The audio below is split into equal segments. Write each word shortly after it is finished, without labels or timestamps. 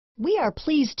We are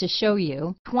pleased to show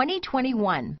you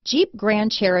 2021 Jeep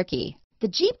Grand Cherokee. The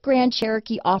Jeep Grand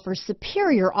Cherokee offers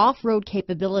superior off-road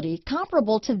capability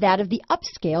comparable to that of the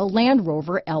upscale Land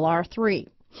Rover LR3.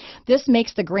 This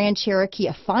makes the Grand Cherokee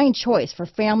a fine choice for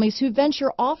families who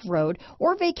venture off-road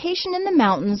or vacation in the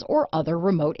mountains or other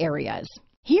remote areas.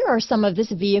 Here are some of this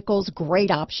vehicle's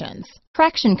great options: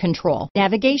 traction control,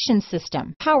 navigation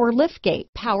system, power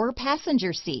liftgate, power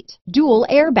passenger seat, dual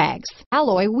airbags,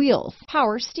 alloy wheels,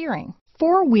 power steering,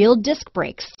 four-wheel disc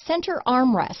brakes, center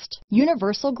armrest,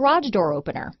 universal garage door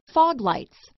opener, fog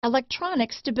lights,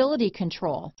 electronic stability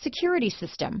control, security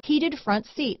system, heated front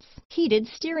seats, heated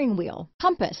steering wheel,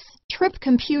 compass, trip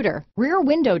computer, rear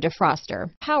window defroster,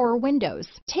 power windows.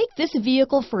 Take this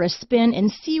vehicle for a spin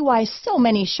and see why so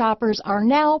many shoppers are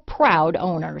now proud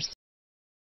owners.